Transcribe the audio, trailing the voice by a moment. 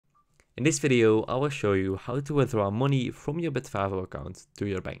In this video, I will show you how to withdraw money from your Bitvavo account to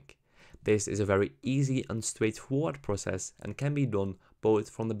your bank. This is a very easy and straightforward process and can be done both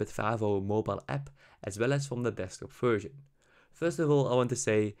from the Bitvavo mobile app as well as from the desktop version. First of all, I want to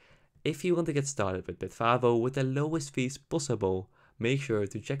say, if you want to get started with Bitvavo with the lowest fees possible, make sure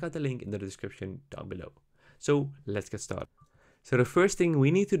to check out the link in the description down below. So let's get started. So the first thing we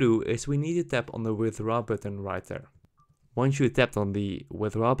need to do is we need to tap on the withdraw button right there. Once you tapped on the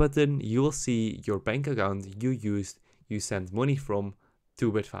withdraw button, you will see your bank account you sent money from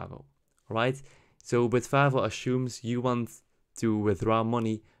to Bitvavo. Alright, so Bitvavo assumes you want to withdraw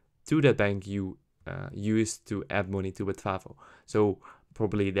money to the bank you used to add money to Bitvavo. So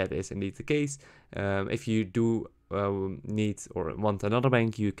probably that is indeed the case. If you do need or want another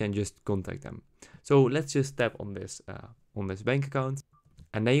bank, you can just contact them. So let's just tap on this bank account.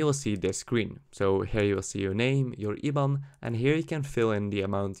 And then you will see this screen. So here you will see your name, your IBAN, and here you can fill in the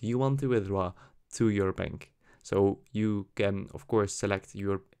amount you want to withdraw to your bank. So you can, of course, select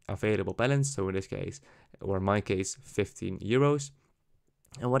your available balance. So in this case, or in my case, 15 euros.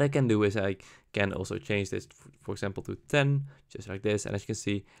 And what I can do is I can also change this, for example, to 10, just like this. And as you can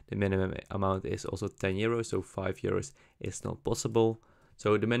see, the minimum amount is also 10 euros. So 5 euros is not possible.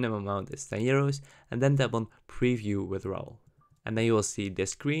 So the minimum amount is 10 euros. And then tap on preview withdrawal. And then you will see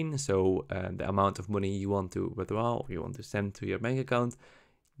this screen, so the amount of money you want to withdraw or you want to send to your bank account.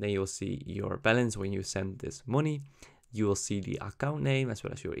 Then you will see your balance when you send this money. You will see the account name as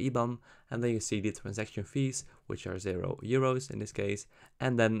well as your IBAN. And then you see the transaction fees, which are 0 euros in this case.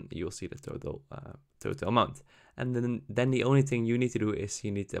 And then you will see the total amount. And then the only thing you need to do is you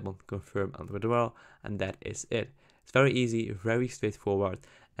need to confirm and withdraw, and that is it. It's very easy, very straightforward,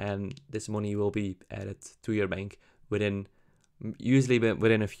 and this money will be added to your bank usually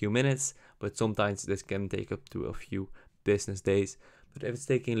within a few minutes, but sometimes this can take up to a few business days. But if it's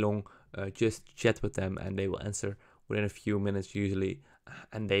taking long, just chat with them and they will answer within a few minutes usually,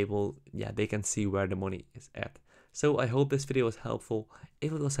 and they can see where the money is at. So I hope this video was helpful.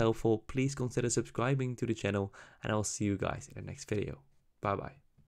 If it was helpful, please consider subscribing to the channel, and I will see you guys in the next video. Bye bye.